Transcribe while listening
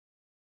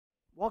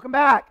Welcome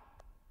back.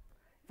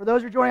 For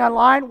those who are joining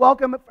online,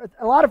 welcome.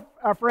 A lot of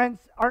our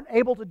friends aren't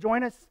able to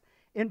join us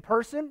in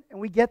person, and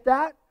we get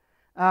that.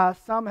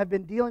 Some have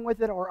been dealing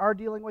with it or are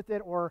dealing with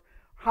it or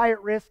high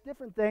at risk,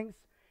 different things.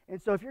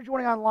 And so if you're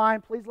joining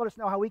online, please let us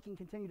know how we can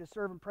continue to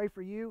serve and pray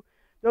for you.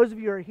 Those of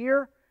you who are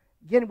here,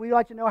 again, we'd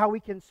like to know how we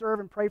can serve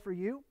and pray for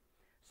you.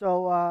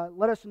 So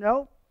let us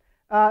know.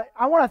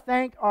 I want to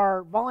thank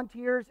our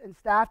volunteers and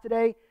staff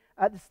today.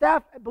 The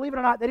staff, believe it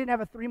or not, they didn't have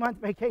a 3-month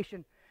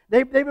vacation.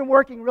 They've been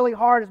working really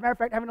hard. As a matter of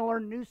fact, having to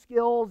learn new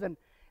skills and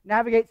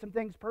navigate some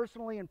things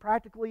personally and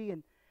practically.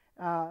 And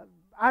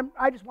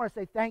I just want to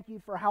say thank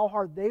you for how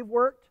hard they've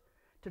worked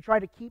to try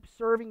to keep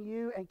serving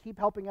you and keep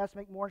helping us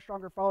make more and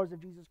stronger followers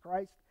of Jesus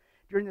Christ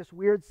during this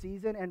weird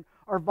season. And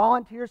our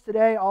volunteers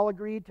today all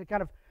agreed to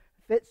kind of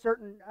fit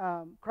certain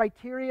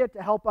criteria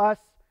to help us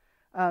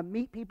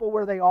meet people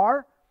where they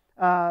are.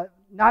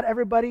 Not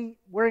everybody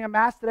wearing a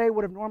mask today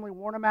would have normally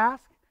worn a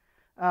mask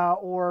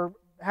or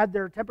had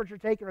their temperature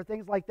taken or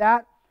things like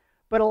that.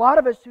 But a lot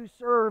of us who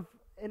serve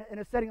in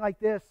a setting like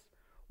this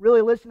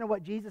really listen to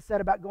what Jesus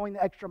said about going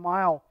the extra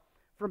mile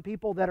from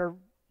people that are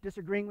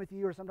disagreeing with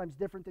you or sometimes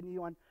different than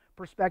you on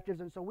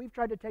perspectives. And so we've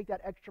tried to take that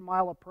extra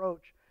mile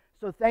approach.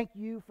 So thank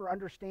you for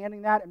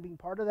understanding that and being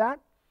part of that.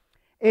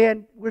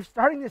 And we're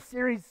starting this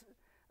series,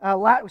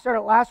 we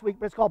started last week,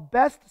 but it's called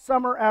Best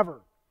Summer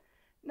Ever.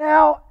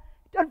 Now,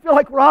 it doesn't feel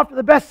like we're off to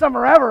the best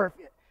summer ever,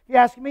 if you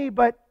ask me,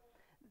 but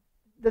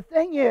the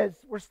thing is,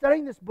 we're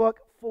studying this book,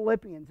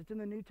 Philippians. It's in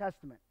the New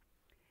Testament.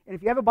 And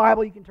if you have a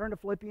Bible, you can turn to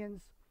Philippians.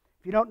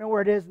 If you don't know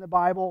where it is in the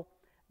Bible,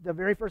 the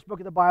very first book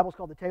of the Bible is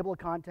called the Table of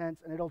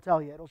Contents, and it'll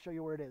tell you. It'll show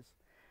you where it is.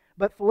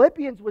 But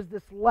Philippians was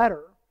this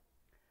letter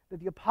that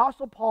the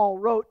Apostle Paul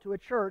wrote to a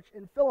church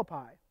in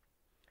Philippi.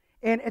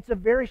 And it's a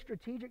very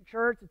strategic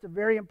church. It's a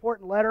very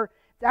important letter.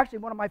 It's actually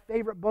one of my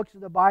favorite books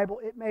of the Bible.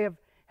 It may have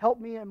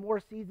helped me in more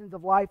seasons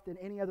of life than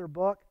any other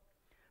book.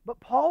 But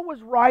Paul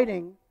was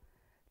writing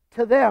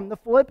to them, the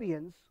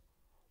Philippians,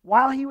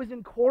 while he was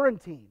in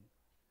quarantine.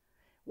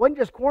 Wasn't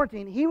just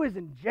quarantine, he was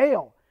in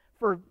jail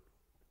for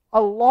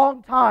a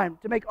long time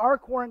to make our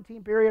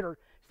quarantine period or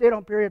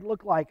stay-at-home period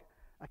look like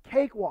a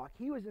cakewalk.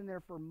 He was in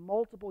there for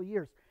multiple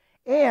years.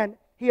 And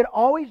he had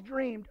always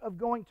dreamed of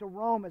going to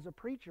Rome as a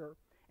preacher,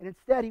 and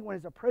instead he went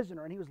as a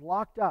prisoner, and he was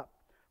locked up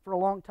for a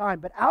long time.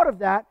 But out of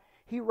that,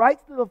 he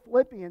writes to the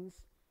Philippians,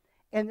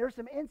 and there's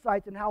some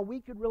insights in how we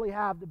could really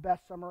have the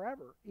best summer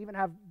ever, even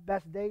have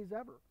best days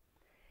ever.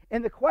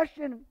 And the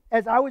question,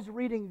 as I was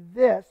reading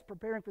this,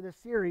 preparing for this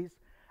series,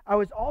 I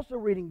was also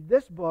reading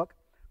this book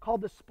called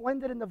The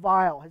Splendid and the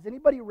Vile. Has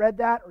anybody read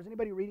that, or is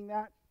anybody reading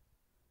that?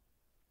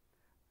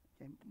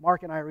 Okay,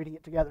 Mark and I are reading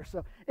it together.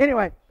 So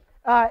anyway,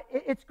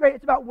 it's great.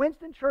 It's about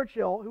Winston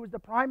Churchill, who was the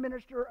Prime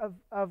Minister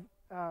of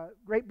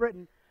Great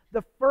Britain,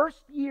 the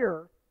first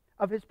year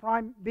of his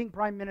being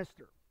Prime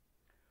Minister,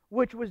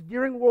 which was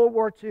during World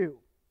War II.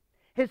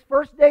 His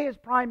first day as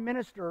Prime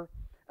Minister,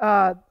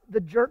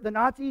 the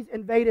Nazis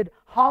invaded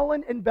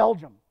Holland and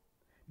Belgium.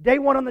 Day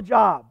one on the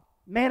job,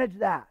 manage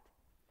that.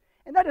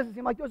 And that doesn't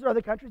seem like, those are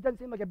other countries, doesn't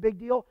seem like a big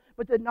deal,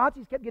 but the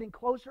Nazis kept getting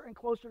closer and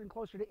closer and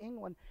closer to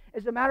England.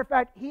 As a matter of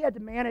fact, he had to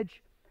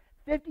manage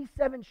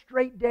 57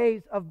 straight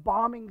days of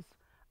bombings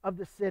of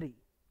the city.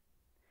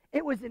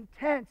 It was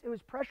intense, it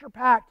was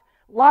pressure-packed,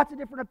 lots of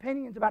different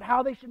opinions about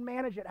how they should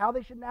manage it, how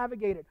they should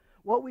navigate it,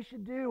 what we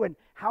should do, and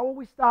how will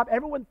we stop.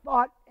 Everyone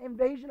thought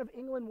invasion of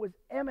England was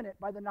imminent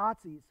by the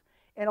Nazis.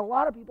 And a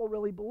lot of people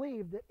really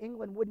believed that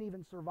England wouldn't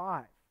even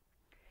survive.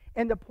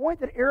 And the point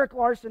that Erik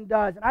Larson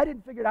does, and I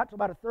didn't figure it out until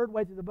about a third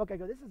way through the book. I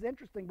go, this is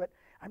interesting, but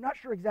I'm not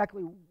sure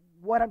exactly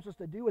what I'm supposed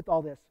to do with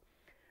all this.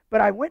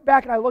 But I went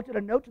back and I looked at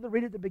a note to the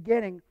reader at the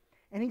beginning,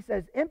 and he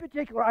says, in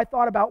particular, I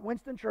thought about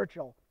Winston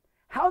Churchill.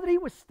 How did he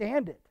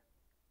withstand it?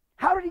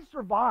 How did he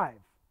survive?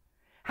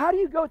 How do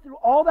you go through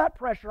all that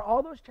pressure,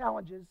 all those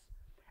challenges,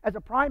 as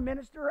a prime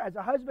minister, as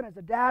a husband, as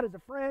a dad, as a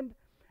friend,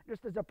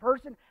 just as a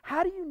person?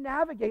 How do you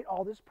navigate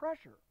all this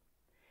pressure?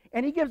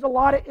 And he gives a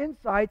lot of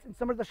insights in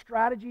some of the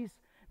strategies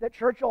that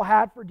Churchill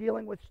had for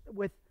dealing with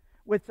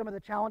some of the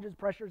challenges,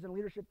 pressures, and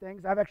leadership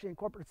things. I've actually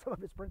incorporated some of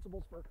his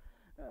principles for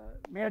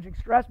managing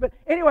stress. But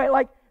anyway,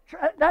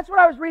 that's what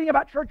I was reading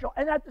about Churchill.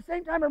 And at the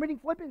same time I'm reading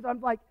Philippians, I'm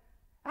like,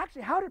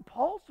 actually, how did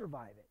Paul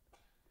survive it?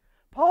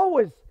 Paul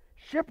was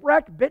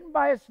shipwrecked, bitten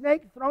by a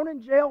snake, thrown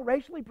in jail,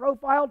 racially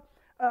profiled,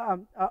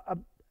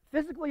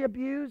 physically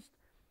abused.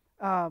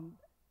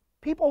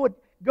 People would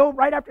go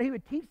right after he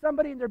would teach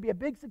somebody and there'd be a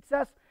big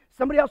success.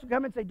 Somebody else would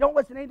come and say, don't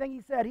listen to anything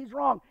he said. He's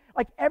wrong.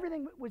 Like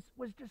everything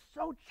was just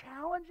so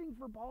challenging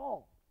for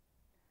Paul.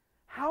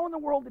 How in the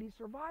world did he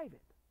survive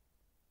it?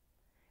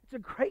 It's a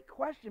great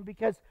question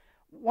because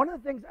one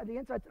of the things, the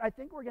insights I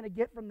think we're going to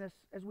get from this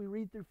as we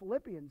read through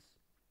Philippians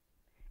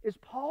is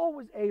Paul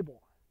was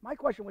able. My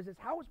question was this: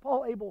 how was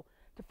Paul able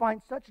to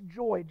find such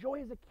joy?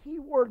 Joy is a key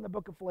word in the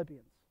book of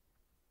Philippians.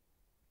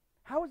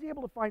 How was he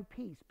able to find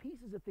peace?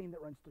 Peace is a theme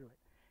that runs through it.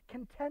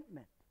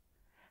 Contentment.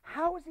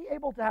 How was he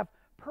able to have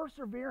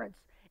perseverance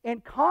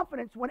and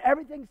confidence when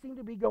everything seemed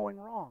to be going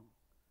wrong?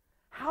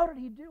 How did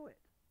he do it?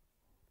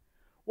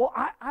 Well,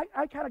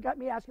 I kind of got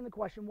me asking the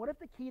question, what if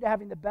the key to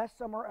having the best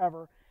summer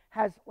ever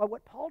has, well,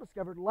 what Paul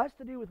discovered, less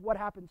to do with what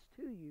happens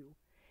to you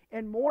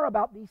and more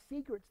about these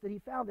secrets that he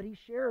found that he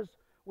shares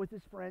with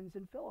his friends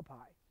in Philippi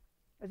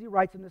as he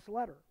writes in this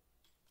letter.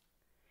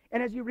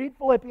 And as you read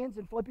Philippians,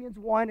 in Philippians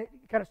 1, it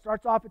kind of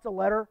starts off, it's a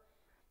letter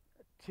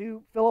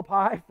to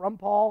Philippi from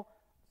Paul.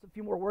 It's a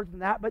few more words than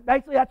that, but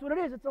basically that's what it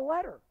is. It's a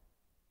letter.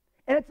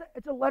 And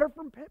it's a letter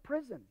from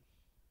prison.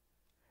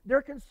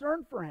 They're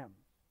concerned for him.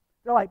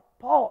 They're like,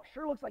 Paul,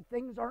 sure looks like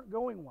things aren't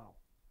going well.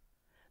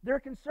 They're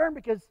concerned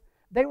because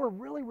they were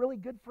really, really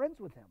good friends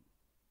with him.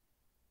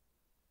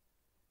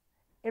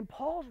 And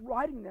Paul's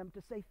writing them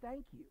to say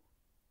thank you.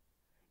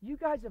 You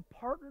guys have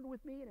partnered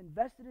with me and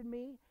invested in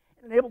me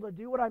and able to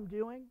do what I'm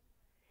doing.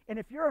 And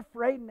if you're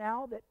afraid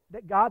now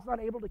that God's not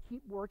able to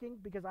keep working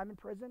because I'm in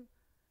prison,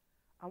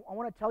 I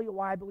want to tell you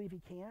why I believe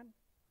he can.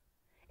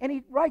 And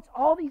he writes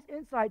all these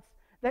insights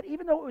that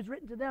even though it was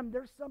written to them,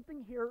 there's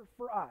something here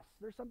for us.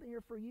 There's something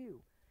here for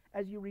you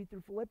as you read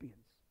through Philippians.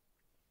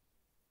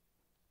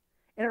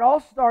 And it all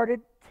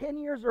started 10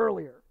 years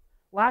earlier.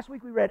 Last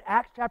week we read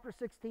Acts chapter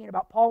 16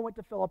 about Paul went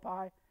to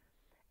Philippi.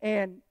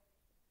 And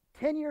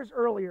 10 years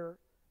earlier,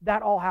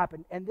 that all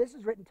happened. And this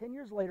is written 10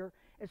 years later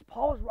as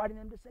Paul is writing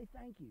them to say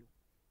thank you.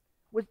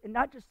 And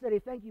not just say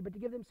thank you, but to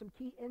give them some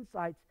key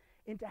insights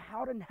into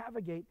how to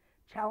navigate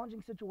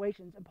challenging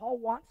situations. And Paul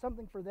wants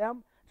something for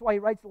them. That's why he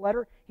writes the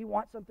letter. He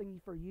wants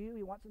something for you.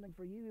 He wants something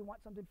for you. He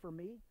wants something for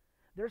me.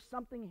 There's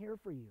something here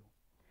for you.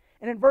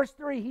 And in verse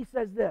 3, he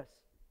says this.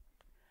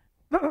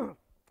 Talking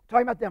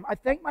about them. I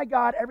thank my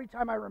God every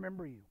time I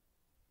remember you.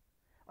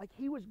 Like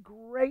he was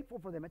grateful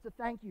for them. It's a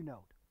thank you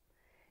note.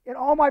 In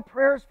all my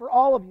prayers for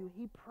all of you,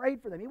 he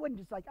prayed for them. He wasn't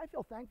just like, I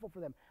feel thankful for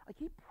them. Like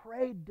he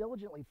prayed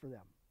diligently for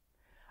them.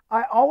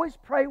 I always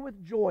pray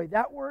with joy.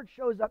 That word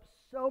shows up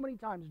so many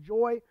times.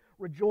 Joy,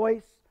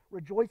 rejoice,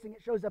 rejoicing.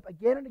 It shows up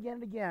again and again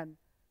and again.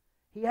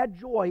 He had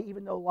joy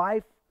even though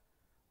life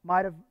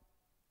might have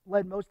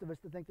led most of us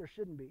to think there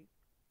shouldn't be.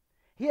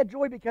 He had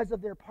joy because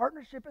of their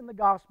partnership in the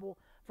gospel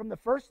from the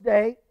first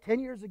day, 10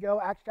 years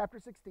ago, Acts chapter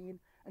 16,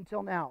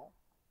 until now.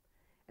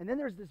 And then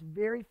there's this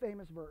very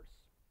famous verse.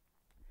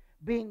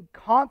 Being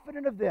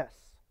confident of this,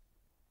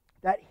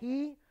 that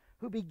he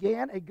who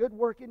began a good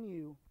work in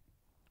you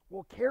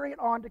will carry it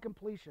on to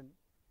completion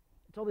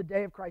until the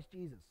day of Christ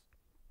Jesus.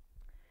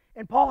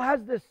 And Paul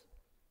has this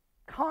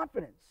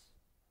confidence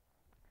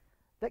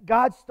that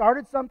God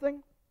started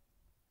something,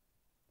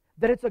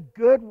 that it's a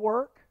good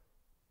work,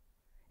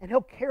 and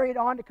he'll carry it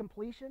on to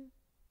completion.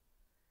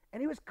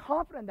 And he was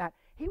confident in that.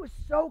 He was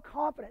so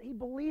confident. He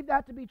believed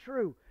that to be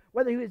true.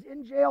 Whether he was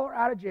in jail or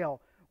out of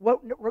jail,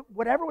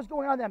 whatever was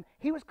going on with them,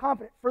 he was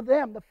confident. For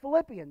them, the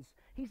Philippians,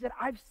 he said,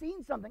 I've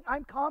seen something.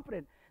 I'm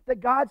confident that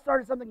God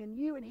started something in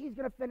you and he's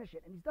going to finish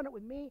it. And he's done it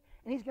with me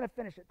and he's going to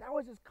finish it. That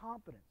was his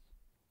confidence.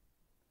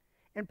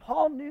 And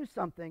Paul knew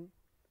something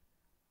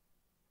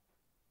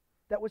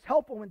that was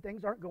helpful when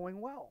things aren't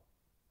going well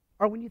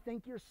or when you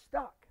think you're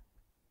stuck.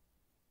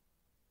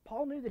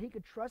 Paul knew that he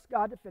could trust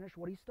God to finish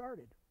what he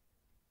started.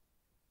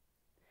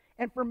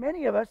 And for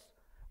many of us,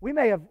 we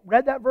may have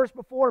read that verse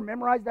before,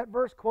 memorized that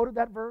verse, quoted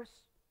that verse.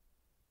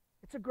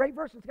 It's a great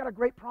verse. It's got a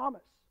great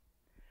promise.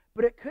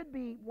 But it could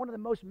be one of the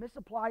most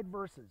misapplied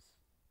verses.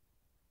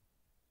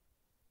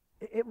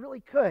 It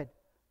really could.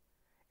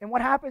 And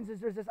what happens is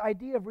there's this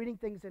idea of reading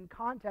things in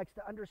context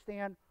to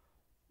understand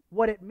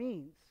what it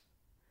means.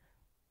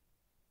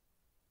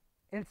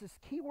 And it's this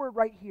key word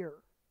right here,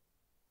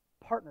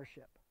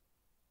 partnership.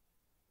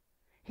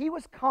 He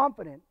was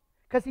confident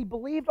because he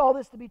believed all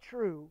this to be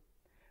true,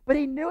 but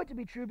he knew it to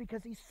be true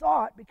because he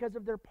saw it because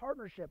of their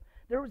partnership.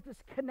 There was this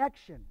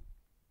connection.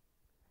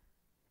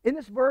 In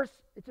this verse,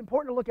 it's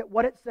important to look at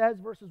what it says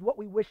versus what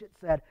we wish it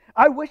said.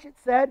 I wish it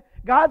said,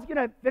 God's going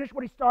to finish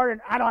what he started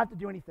and I don't have to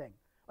do anything.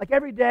 Like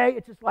every day,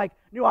 it's just like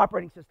new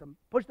operating system.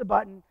 Push the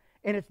button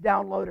and it's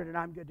downloaded and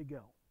I'm good to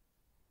go.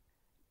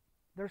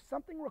 There's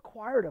something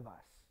required of us.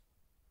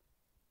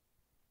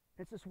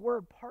 It's this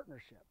word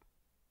partnership.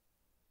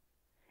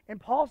 And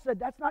Paul said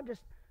that's not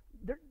just,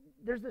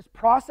 there's this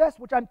process,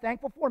 which I'm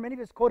thankful for. Many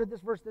of us quoted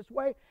this verse this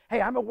way. Hey,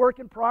 I'm a work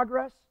in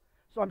progress,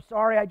 so I'm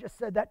sorry I just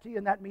said that to you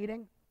in that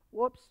meeting.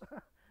 Whoops.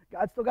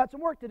 God's still got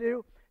some work to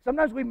do.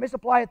 Sometimes we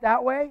misapply it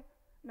that way.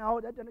 No,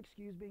 that doesn't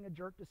excuse being a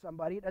jerk to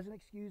somebody. It doesn't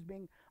excuse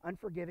being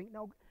unforgiving.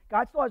 No,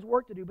 God still has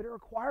work to do, but it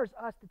requires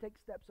us to take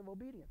steps of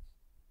obedience.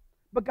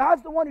 But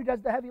God's the one who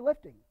does the heavy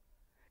lifting.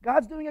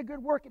 God's doing a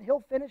good work, and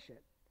he'll finish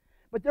it.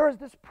 But there was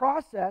this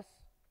process,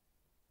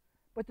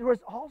 but there was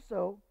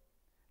also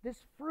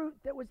this fruit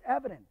that was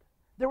evident.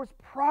 There was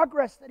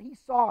progress that he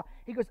saw.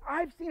 He goes,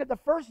 I've seen it. The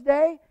first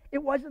day,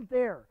 it wasn't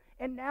there.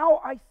 And now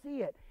I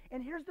see it.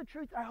 And here's the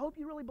truth. I hope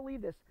you really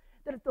believe this.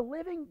 That if the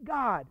living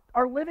God,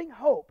 our living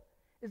hope,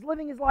 is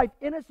living his life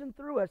in us and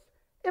through us,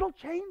 it'll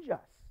change us.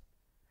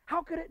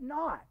 How could it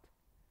not?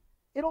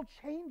 It'll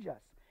change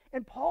us.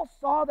 And Paul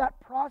saw that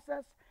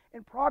process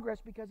and progress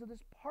because of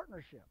this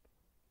partnership.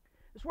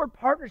 This word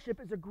partnership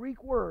is a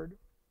Greek word,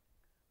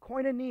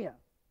 koinonia.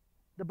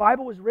 The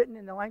Bible was written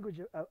in the language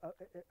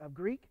of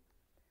Greek,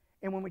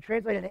 And when we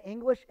translate it into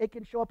English, it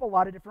can show up a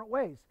lot of different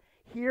ways.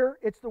 Here,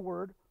 it's the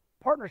word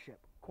partnership,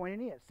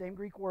 koinonia, same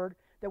Greek word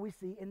that we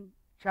see in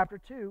chapter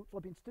 2,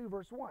 Philippians 2,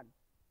 verse 1.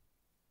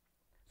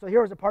 So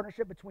here is a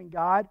partnership between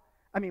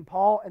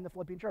Paul and the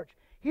Philippian church.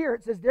 Here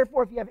it says,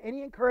 therefore, if you have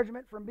any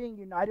encouragement from being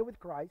united with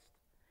Christ,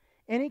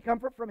 any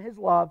comfort from his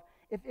love,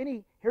 if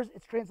any,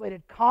 it's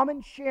translated,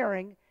 common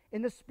sharing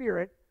in the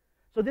Spirit.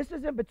 So this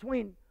isn't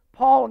between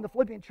Paul and the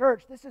Philippian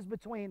church. This is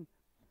between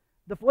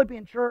the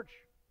Philippian church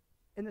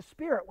and the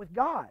Spirit with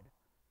God.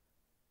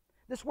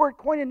 This word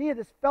koinonia,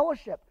 this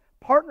fellowship,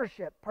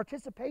 partnership,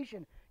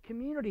 participation,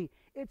 community,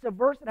 it's a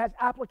verse that has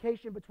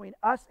application between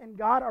us and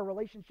God, our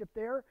relationship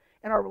there,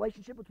 and our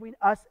relationship between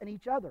us and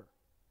each other.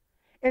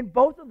 And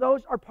both of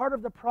those are part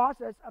of the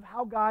process of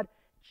how God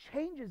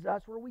changes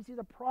us, where we see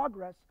the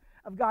progress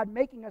of God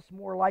making us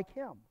more like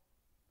Him.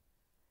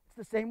 It's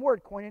the same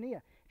word, koinonia.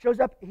 It shows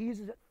up, he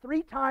uses it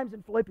 3 times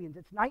in Philippians.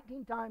 It's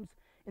 19 times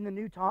in the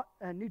New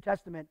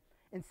Testament,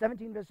 in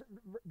 17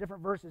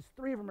 different verses.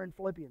 3 of them are in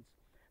Philippians.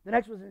 The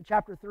next was in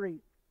chapter 3.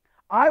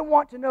 I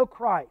want to know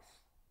Christ.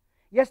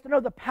 Yes, to know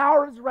the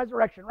power of his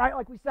resurrection, right?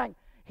 Like we sang,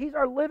 he's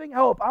our living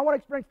hope. I want to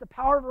experience the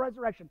power of the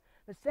resurrection.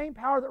 The same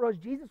power that rose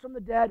Jesus from the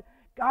dead,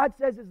 God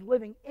says is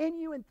living in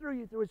you and through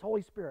you through his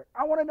Holy Spirit.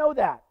 I want to know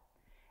that.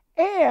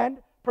 And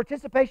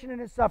participation in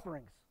his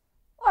sufferings.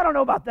 Well, I don't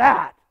know about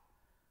that.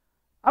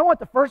 I want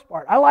the first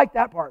part. I like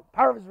that part,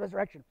 power of his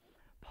resurrection.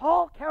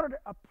 Paul counted it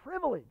a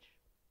privilege.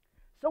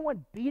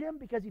 Someone beat him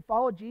because he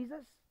followed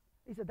Jesus.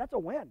 He said, that's a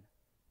win.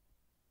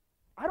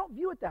 I don't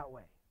view it that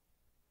way.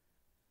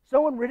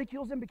 Someone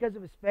ridicules him because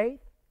of his faith.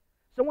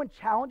 Someone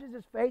challenges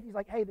his faith. He's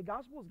like, hey, the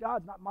gospel is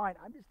God's, not mine.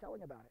 I'm just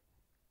telling about it.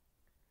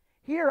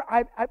 Here,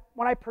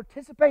 when I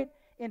participate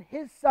in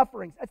his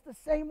sufferings, that's the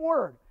same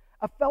word,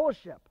 a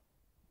fellowship,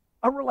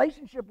 a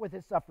relationship with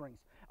his sufferings,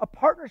 a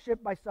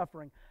partnership by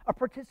suffering, a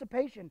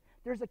participation.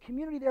 There's a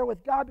community there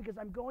with God because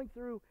I'm going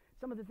through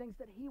some of the things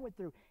that he went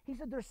through. He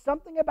said there's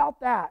something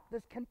about that,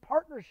 this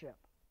partnership,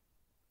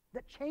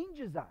 that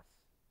changes us.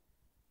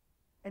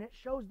 And it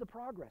shows the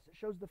progress. It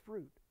shows the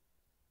fruit.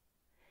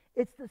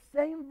 It's the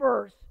same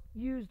verse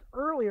used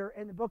earlier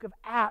in the book of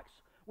Acts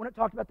when it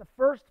talked about the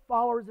first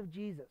followers of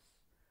Jesus,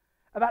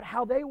 about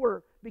how they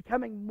were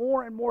becoming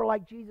more and more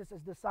like Jesus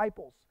as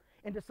disciples.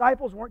 And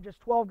disciples weren't just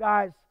 12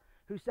 guys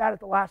who sat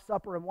at the Last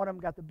Supper and one of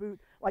them got the boot.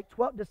 Like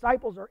 12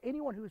 disciples are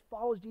anyone who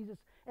follows Jesus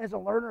and is a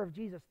learner of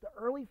Jesus, the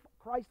early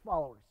Christ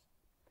followers.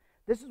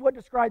 This is what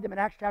described them in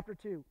Acts chapter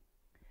 2.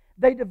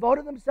 They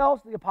devoted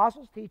themselves to the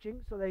apostles'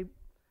 teaching, so they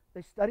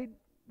studied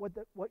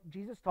what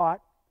Jesus taught,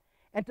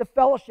 and to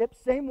fellowship,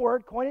 same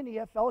word,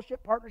 koinonia,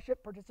 fellowship,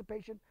 partnership,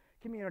 participation,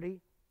 community,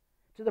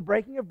 to the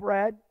breaking of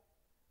bread,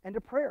 and to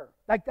prayer.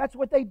 Like, that's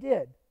what they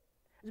did.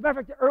 As a matter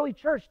of fact, the early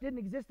church didn't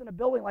exist in a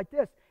building like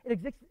this. It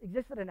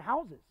existed in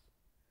houses.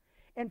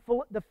 And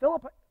the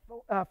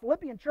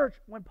Philippian church,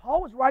 when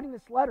Paul was writing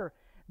this letter,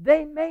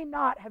 they may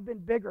not have been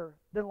bigger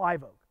than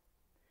Live Oak.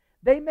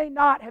 They may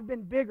not have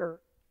been bigger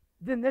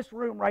than this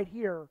room right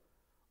here,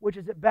 which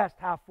is at best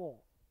half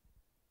full.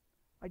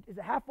 Like, is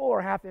it half full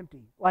or half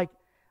empty? Like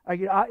is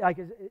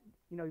it,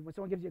 when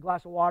someone gives you a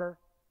glass of water,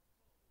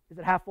 is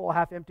it half full or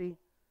half empty?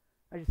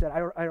 I just said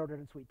I ordered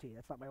in sweet tea.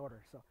 That's not my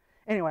order. So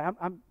anyway,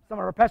 some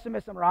are a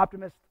pessimist, some are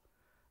optimist.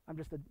 I'm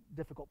just a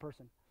difficult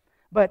person.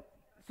 But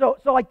so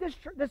like this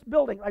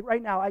building, like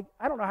right now,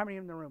 I don't know how many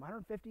in the room,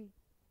 150,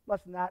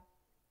 less than that.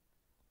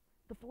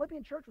 The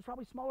Philippian church was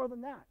probably smaller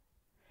than that.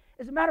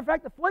 As a matter of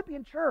fact, the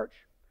Philippian church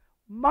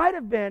might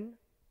have been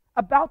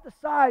about the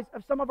size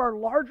of some of our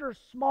larger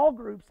small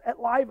groups at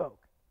Live Oak.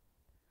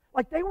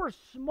 Like, they were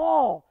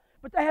small,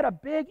 but they had a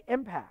big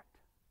impact.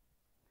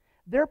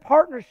 Their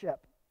partnership,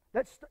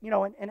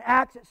 in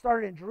Acts, it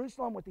started in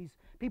Jerusalem with these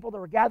people that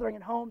were gathering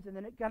in homes, and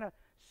then it kind of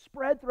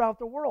spread throughout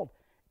the world.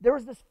 There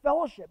was this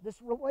fellowship,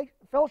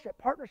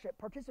 partnership,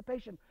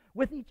 participation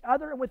with each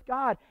other and with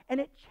God, and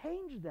it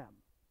changed them.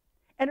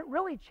 And it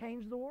really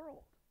changed the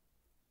world.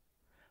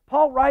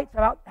 Paul writes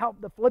about how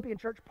the Philippian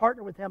church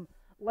partnered with him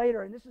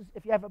later, and this is,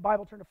 if you have a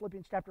Bible, turn to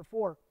Philippians chapter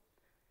 4.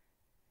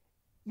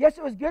 Yes,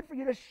 it was good for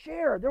you to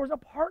share. There was a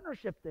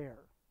partnership there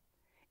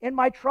in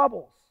my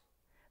troubles.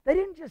 They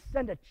didn't just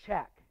send a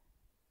check.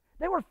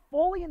 They were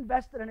fully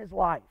invested in his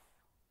life.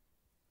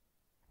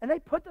 And they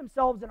put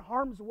themselves in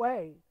harm's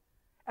way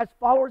as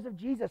followers of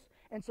Jesus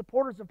and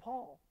supporters of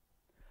Paul.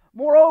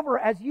 Moreover,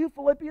 as you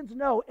Philippians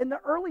know, in the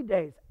early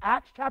days,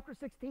 Acts chapter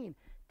 16,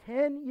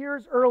 10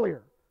 years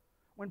earlier,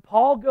 when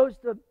Paul goes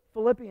to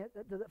Philippi,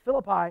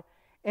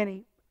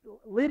 and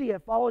Lydia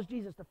follows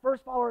Jesus, the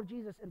first follower of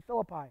Jesus in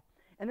Philippi.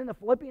 And then the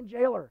Philippian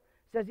jailer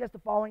says yes to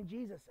following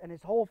Jesus, and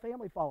his whole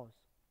family follows.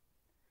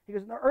 He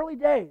goes, in the early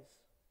days,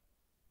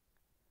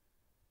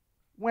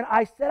 when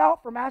I set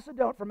out for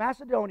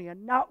Macedonia,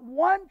 not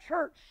one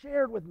church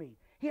shared with me.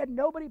 He had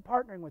nobody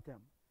partnering with him.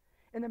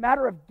 In the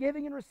matter of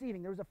giving and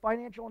receiving, there was a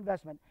financial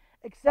investment,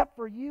 except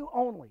for you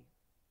only.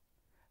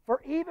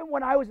 For even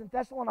when I was in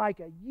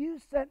Thessalonica, you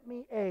sent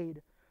me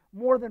aid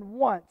more than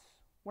once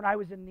when I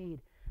was in need.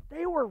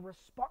 They were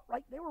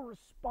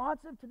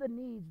responsive to the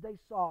needs they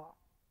saw.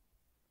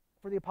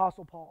 for the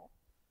Apostle Paul.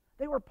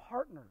 They were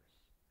partners.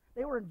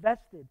 They were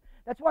invested.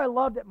 That's why I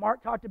love that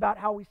Mark talked about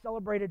how we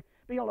celebrated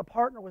being able to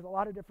partner with a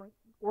lot of different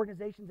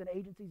organizations and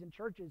agencies and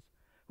churches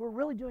who are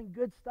really doing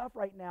good stuff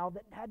right now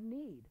that had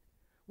need.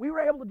 We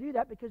were able to do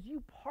that because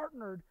you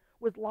partnered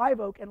with Live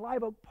Oak, and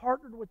Live Oak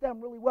partnered with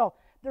them really well.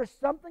 There's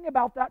something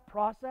about that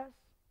process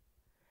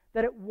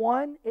that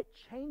it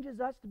changes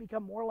us to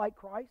become more like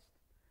Christ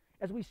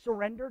as we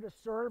surrender to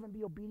serve and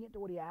be obedient to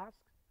what he asks.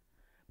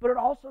 But it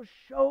also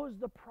shows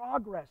the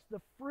progress,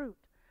 the fruit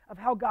of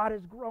how God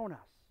has grown us.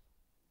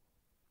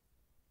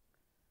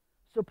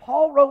 So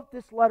Paul wrote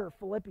this letter,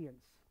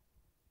 Philippians,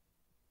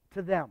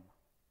 to them.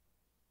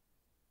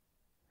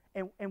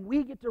 And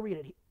we get to read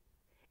it.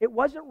 It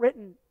wasn't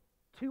written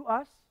to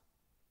us.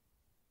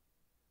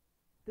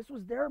 This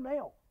was their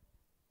mail.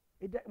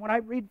 When I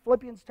read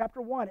Philippians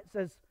chapter 1, it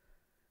says,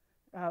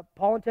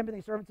 Paul and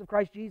Timothy, servants of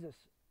Christ Jesus.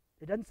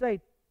 It doesn't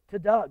say to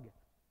Doug.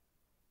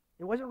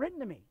 It wasn't written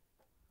to me.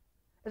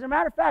 As a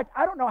matter of fact,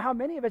 I don't know how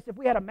many of us, if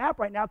we had a map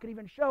right now, could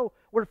even show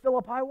where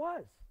Philippi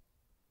was.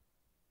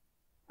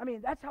 I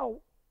mean, that's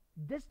how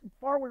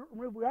far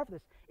removed we are from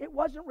this. It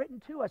wasn't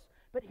written to us.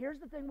 But here's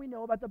the thing we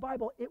know about the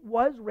Bible. It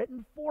was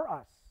written for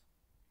us.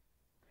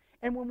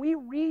 And when we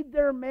read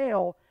their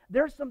mail,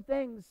 there's some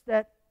things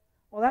that,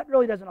 well, that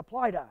really doesn't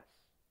apply to us.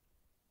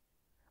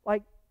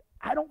 Like,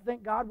 I don't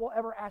think God will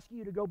ever ask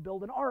you to go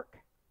build an ark.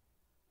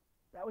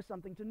 That was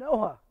something to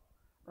Noah,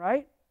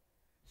 right?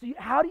 So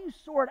how do you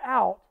sort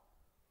out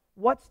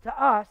what's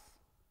to us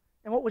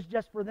and what was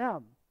just for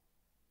them?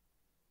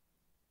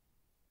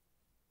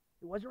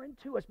 It wasn't written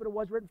to us, but it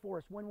was written for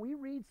us. When we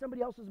read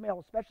somebody else's mail,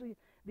 especially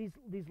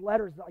these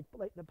letters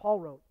like that Paul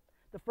wrote,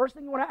 the first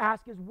thing you want to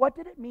ask is, what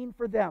did it mean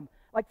for them?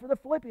 Like for the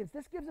Philippians,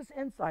 this gives us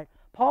insight.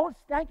 Paul is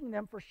thanking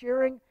them for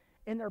sharing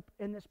in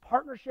this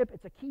partnership.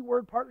 It's a key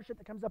word, partnership,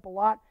 that comes up a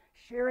lot.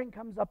 Sharing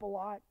comes up a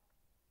lot.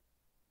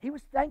 He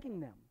was thanking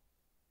them.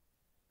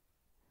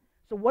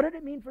 So what did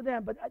it mean for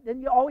them? But then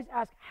you always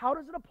ask, how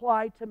does it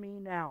apply to me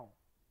now?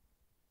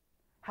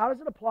 How does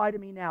it apply to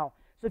me now?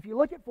 So if you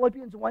look at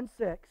Philippians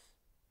 1:6,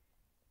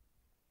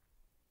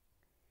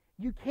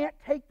 you can't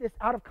take this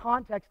out of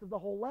context of the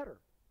whole letter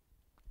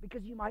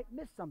because you might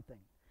miss something.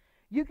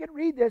 You can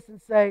read this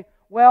and say,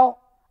 well,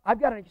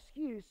 I've got an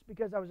excuse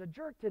because I was a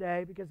jerk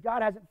today because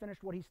God hasn't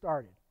finished what he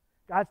started.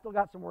 God's still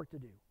got some work to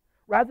do.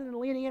 Rather than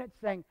leaning in it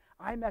saying,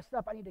 I messed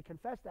up, I need to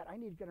confess that, I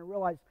need to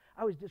realize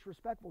I was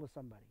disrespectful to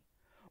somebody.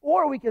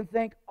 Or we can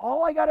think,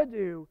 all I got to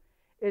do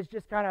is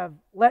just kind of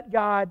let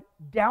God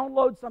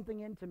download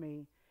something into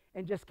me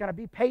and just kind of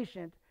be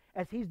patient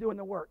as he's doing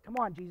the work. Come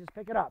on, Jesus,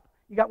 pick it up.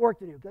 You got work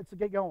to do. Let's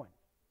get going.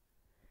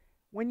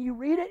 When you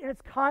read it in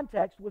its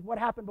context with what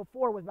happened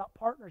before with about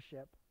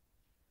partnership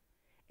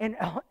and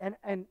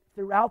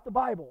throughout the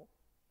Bible,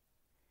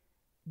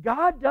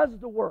 God does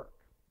the work.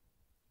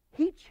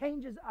 He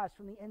changes us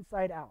from the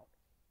inside out.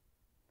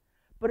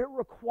 But it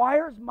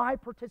requires my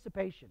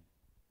participation.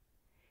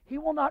 He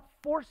will not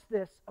force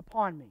this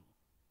upon me,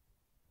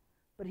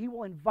 but he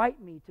will invite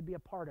me to be a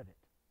part of it.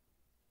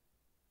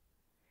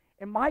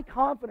 And my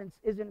confidence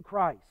is in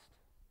Christ,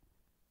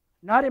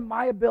 not in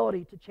my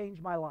ability to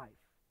change my life.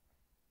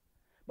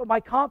 But my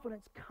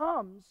confidence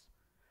comes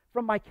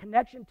from my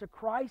connection to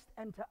Christ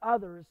and to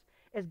others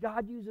as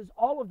God uses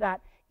all of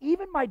that,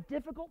 even my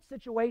difficult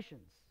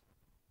situations,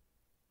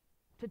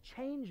 to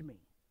change me.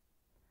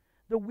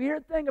 The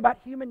weird thing about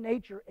human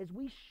nature is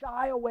we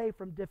shy away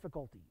from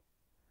difficulty.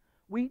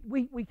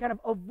 We kind of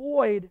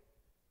avoid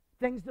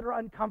things that are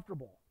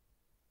uncomfortable.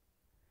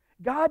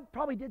 God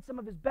probably did some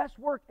of his best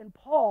work in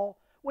Paul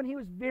when he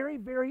was very,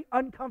 very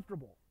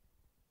uncomfortable.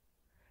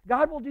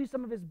 God will do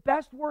some of his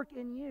best work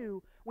in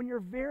you when you're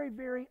very,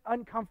 very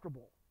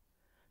uncomfortable.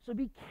 So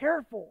be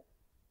careful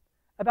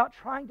about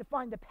trying to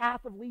find the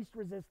path of least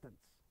resistance.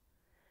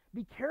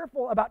 Be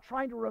careful about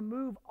trying to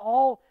remove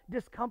all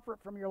discomfort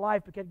from your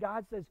life because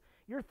God says,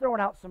 you're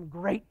throwing out some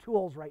great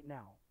tools right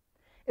now.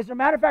 As a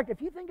matter of fact,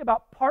 if you think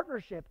about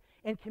partnership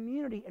and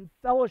community and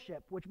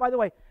fellowship, which, by the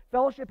way,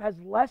 fellowship has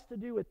less to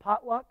do with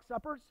potluck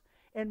suppers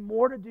and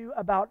more to do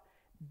about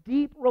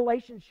deep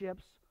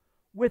relationships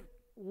with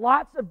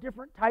lots of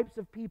different types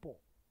of people.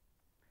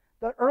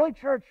 The early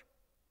church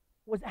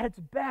was at its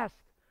best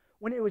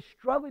when it was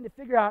struggling to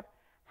figure out,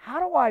 how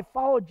do I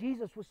follow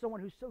Jesus with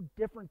someone who's so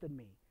different than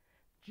me?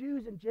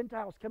 Jews and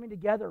Gentiles coming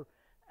together.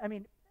 I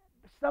mean,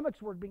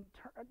 stomachs were being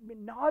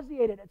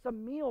nauseated at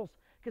some meals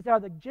because how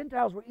the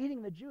Gentiles were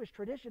eating the Jewish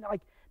tradition,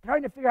 like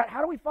trying to figure out,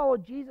 how do we follow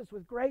Jesus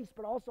with grace,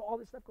 but also all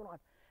this stuff going on.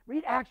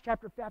 Read Acts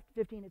chapter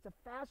 15. It's a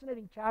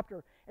fascinating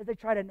chapter as they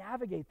try to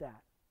navigate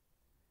that.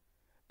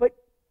 But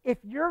if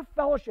your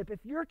fellowship, if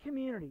your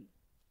community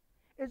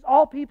is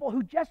all people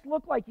who just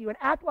look like you and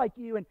act like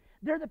you, and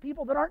they're the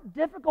people that aren't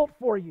difficult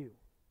for you,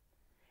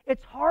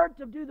 it's hard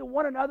to do the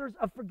one another's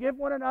of forgive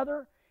one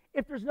another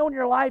if there's no one in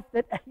your life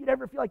that you'd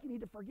ever feel like you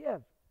need to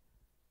forgive.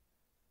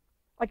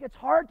 Like, it's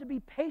hard to be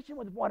patient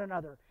with one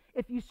another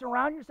if you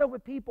surround yourself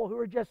with people who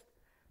are just,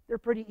 they're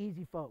pretty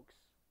easy folks.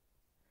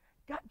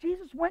 God,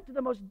 Jesus went to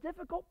the most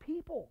difficult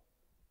people.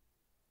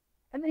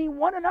 And then he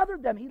one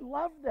anothered them. He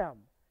loved them.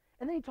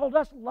 And then he told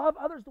us, love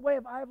others the way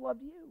I have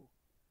loved you.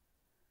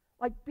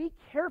 Like, be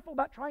careful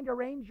about trying to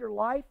arrange your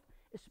life,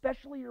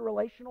 especially your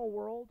relational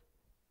world,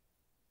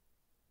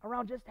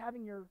 around just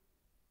having your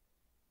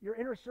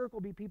inner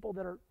circle be people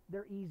that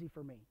they're easy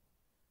for me.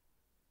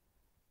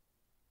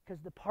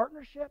 Because the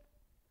partnership,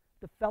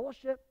 the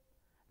fellowship,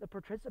 the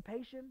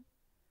participation,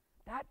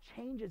 that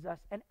changes us,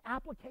 and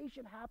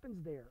application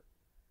happens there.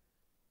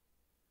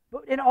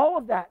 But in all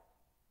of that,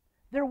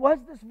 there was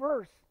this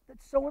verse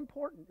that's so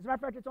important. As a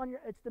matter of fact,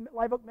 it's the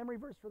Live Oak memory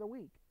verse for the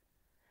week.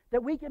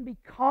 That we can be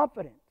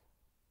confident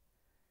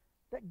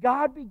that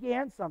God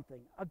began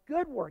something, a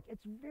good work.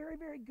 It's very,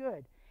 very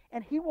good.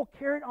 And he will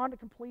carry it on to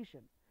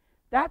completion.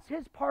 That's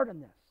his part in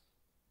this.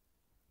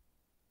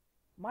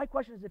 My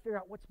question is to figure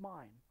out what's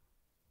mine.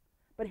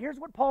 But here's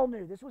what Paul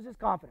knew. This was his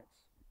confidence.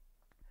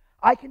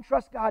 I can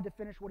trust God to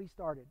finish what he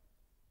started.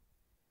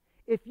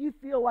 If you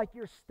feel like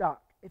you're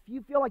stuck, if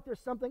you feel like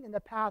there's something in the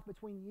path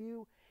between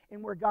you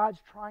and where God's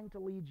trying to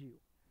lead you,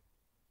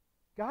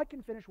 God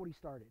can finish what he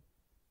started.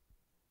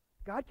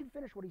 God can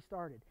finish what he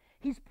started.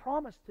 He's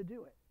promised to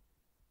do it.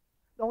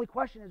 The only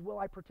question is, will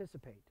I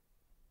participate?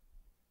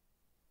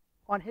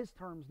 On his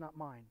terms, not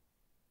mine.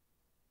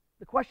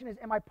 The question is,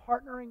 am I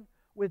partnering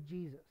with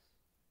Jesus?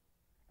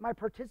 Am I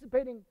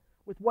participating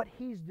with what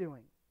he's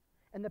doing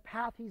and the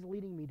path he's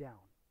leading me down?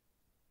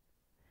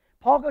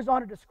 Paul goes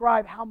on to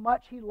describe how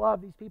much he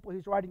loved these people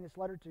he's writing this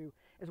letter to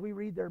as we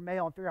read their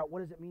mail and figure out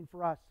what does it mean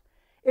for us.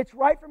 It's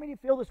right for me to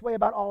feel this way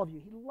about all of you.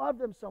 He loved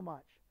them so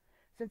much,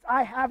 since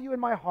I have you in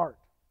my heart.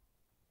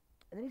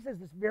 And then he says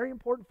this very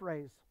important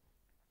phrase,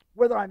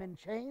 whether I'm in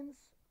chains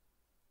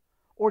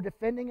or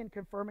defending and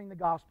confirming the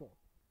gospel.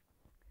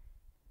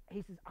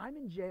 He says, I'm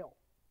in jail.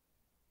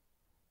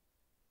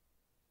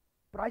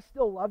 But I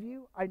still love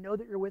you. I know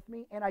that you're with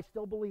me, and I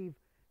still believe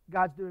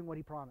God's doing what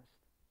he promised.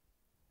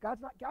 God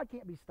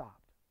can't be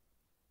stopped.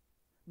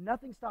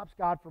 Nothing stops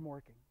God from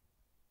working.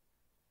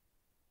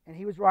 And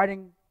he was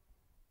writing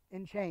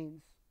in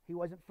chains. He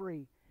wasn't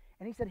free.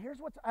 And he said, here's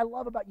what I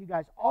love about you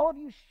guys. All of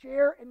you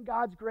share in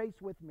God's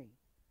grace with me.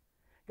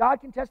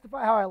 God can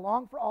testify how I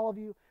long for all of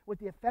you with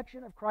the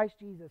affection of Christ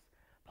Jesus.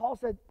 Paul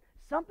said,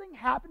 something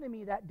happened to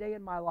me that day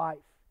in my life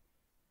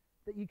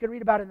that you can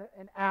read about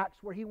in Acts,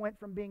 where he went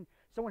from being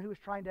someone who was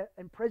trying to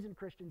imprison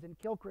Christians and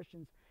kill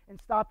Christians and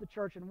stop the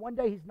church. And one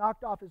day he's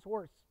knocked off his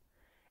horse.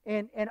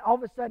 And all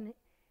of a sudden,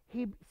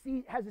 he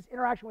has this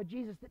interaction with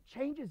Jesus that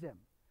changes him.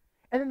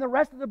 And then the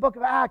rest of the book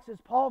of Acts is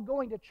Paul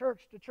going to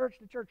church,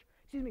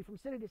 from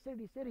city to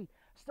city to city,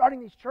 starting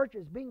these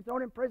churches, being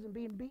thrown in prison,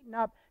 being beaten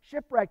up,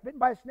 shipwrecked, bitten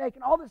by a snake,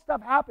 and all this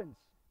stuff happens.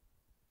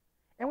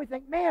 And we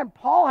think, man,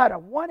 Paul had a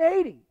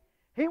 180.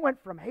 He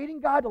went from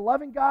hating God to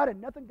loving God, and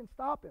nothing can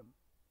stop him.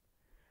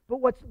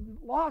 But what's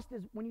lost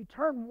is when you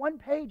turn one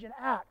page in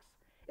Acts,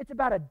 it's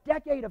about a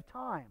decade of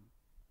time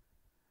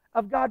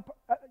of God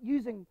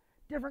using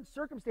different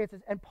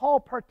circumstances and Paul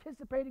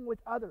participating with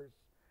others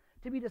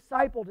to be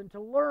discipled and to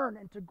learn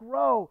and to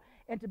grow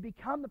and to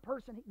become the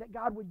person that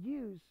God would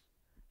use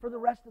for the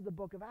rest of the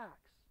book of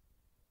Acts.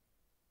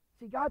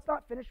 See, God's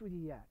not finished with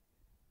you yet.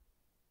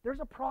 There's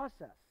a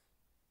process.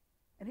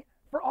 And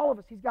for all of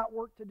us, he's got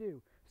work to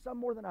do, some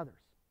more than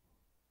others.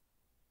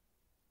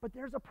 But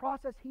there's a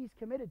process he's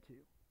committed to.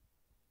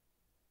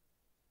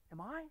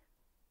 Am I?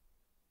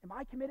 Am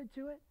I committed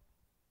to it?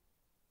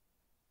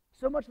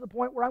 So much to the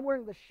point where I'm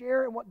willing to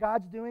share in what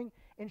God's doing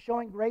and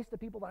showing grace to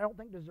people that I don't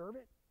think deserve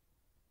it?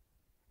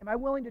 Am I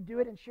willing to do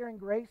it in sharing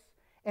grace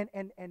and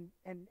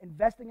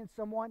investing in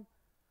someone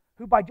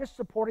who by just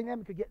supporting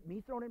them could get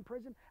me thrown in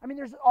prison? I mean,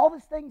 there's all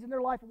these things in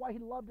their life and why he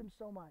loved them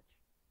so much.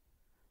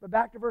 But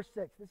back to verse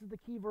 6. This is the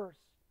key verse.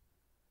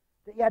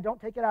 That,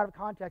 don't take it out of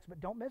context, but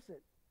don't miss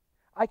it.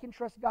 I can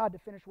trust God to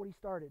finish what he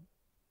started.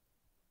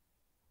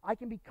 I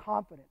can be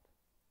confident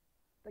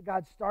that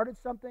God started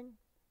something,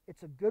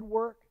 it's a good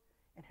work,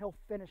 and he'll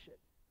finish it.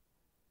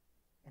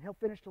 And he'll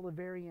finish till the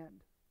very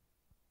end.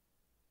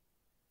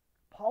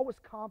 Paul was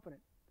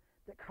confident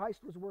that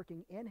Christ was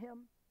working in him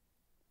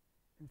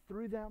and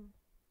through them,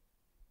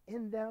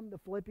 in them, the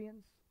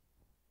Philippians.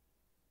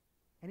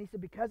 And he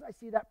said, because I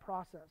see that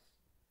process,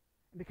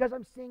 and because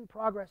I'm seeing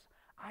progress,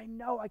 I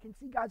know I can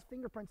see God's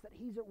fingerprints that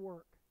he's at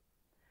work.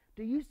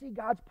 Do you see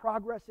God's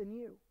progress in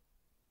you?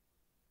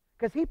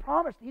 Because he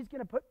promised he's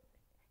going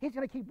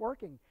to keep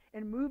working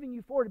and moving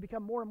you forward to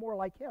become more and more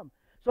like him.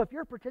 So if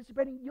you're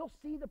participating, you'll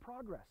see the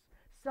progress.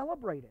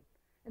 Celebrate it.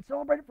 And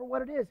celebrate it for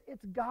what it is.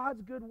 It's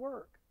God's good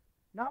work,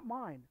 not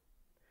mine.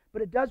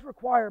 But it does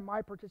require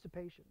my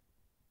participation.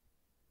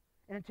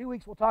 And in 2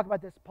 weeks, we'll talk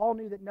about this. Paul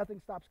knew that nothing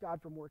stops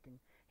God from working.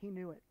 He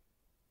knew it.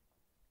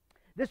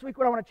 This week,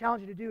 what I want to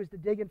challenge you to do is to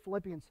dig in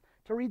Philippians,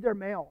 to read their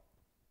mail.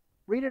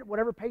 Read it at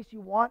whatever pace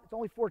you want. It's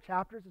only 4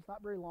 chapters. It's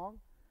not very long.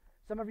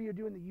 Some of you are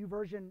doing the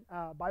YouVersion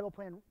Bible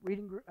plan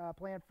reading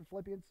plan for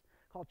Philippians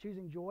called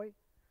Choosing Joy.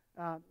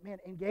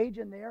 Engage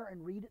in there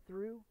and read it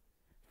through.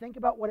 Think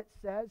about what it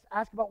says.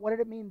 Ask about what did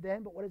it mean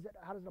then, but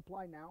how does it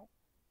apply now?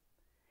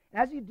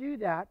 And as you do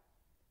that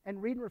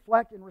and read and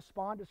reflect and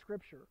respond to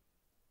Scripture,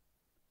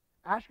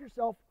 ask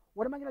yourself,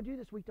 What am I going to do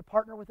this week to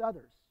partner with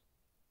others?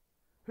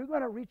 Who am I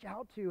going to reach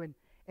out to and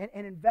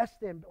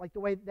invest in, like the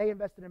way they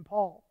invested in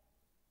Paul,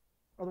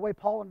 or the way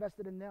Paul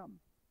invested in them?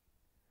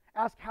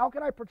 Ask, how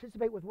can I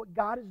participate with what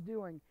God is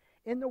doing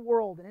in the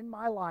world and in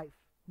my life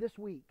this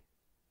week?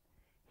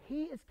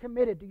 He is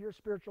committed to your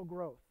spiritual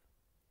growth.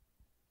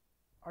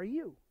 Are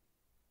you?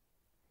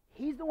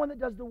 He's the one that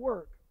does the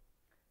work,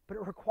 but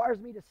it requires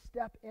me to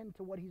step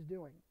into what he's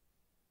doing.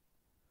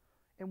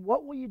 And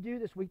what will you do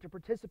this week to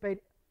participate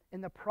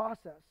in the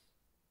process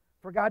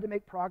for God to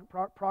make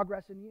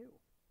progress in you?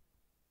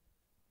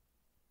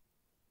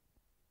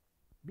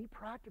 Be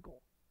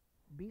practical.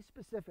 Be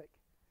specific.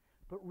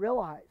 But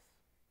realize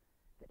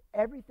that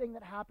everything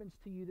that happens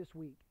to you this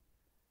week,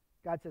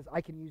 God says,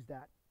 I can use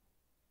that.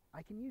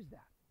 I can use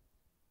that.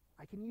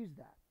 I can use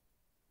that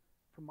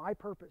for my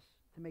purpose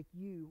to make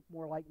you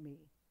more like me.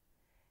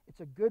 It's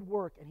a good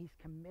work, and he's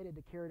committed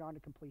to carry it on to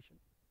completion.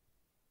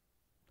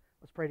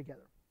 Let's pray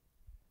together.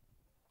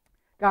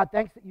 God,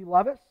 thanks that you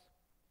love us.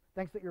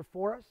 Thanks that you're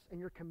for us, and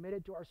you're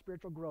committed to our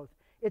spiritual growth.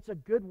 It's a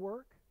good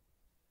work,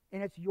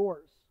 and it's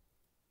yours.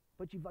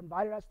 But you've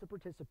invited us to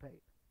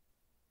participate.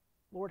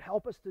 Lord,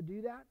 help us to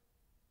do that.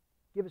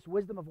 Give us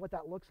wisdom of what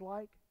that looks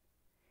like.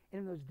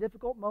 And in those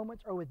difficult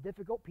moments or with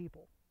difficult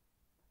people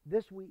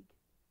this week,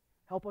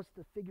 help us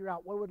to figure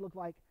out what it would look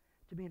like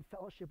to be in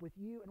fellowship with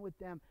you and with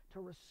them,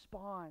 to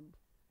respond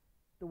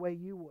the way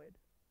you would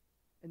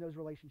in those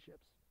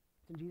relationships.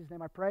 It's in Jesus'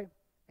 name I pray.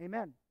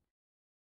 Amen.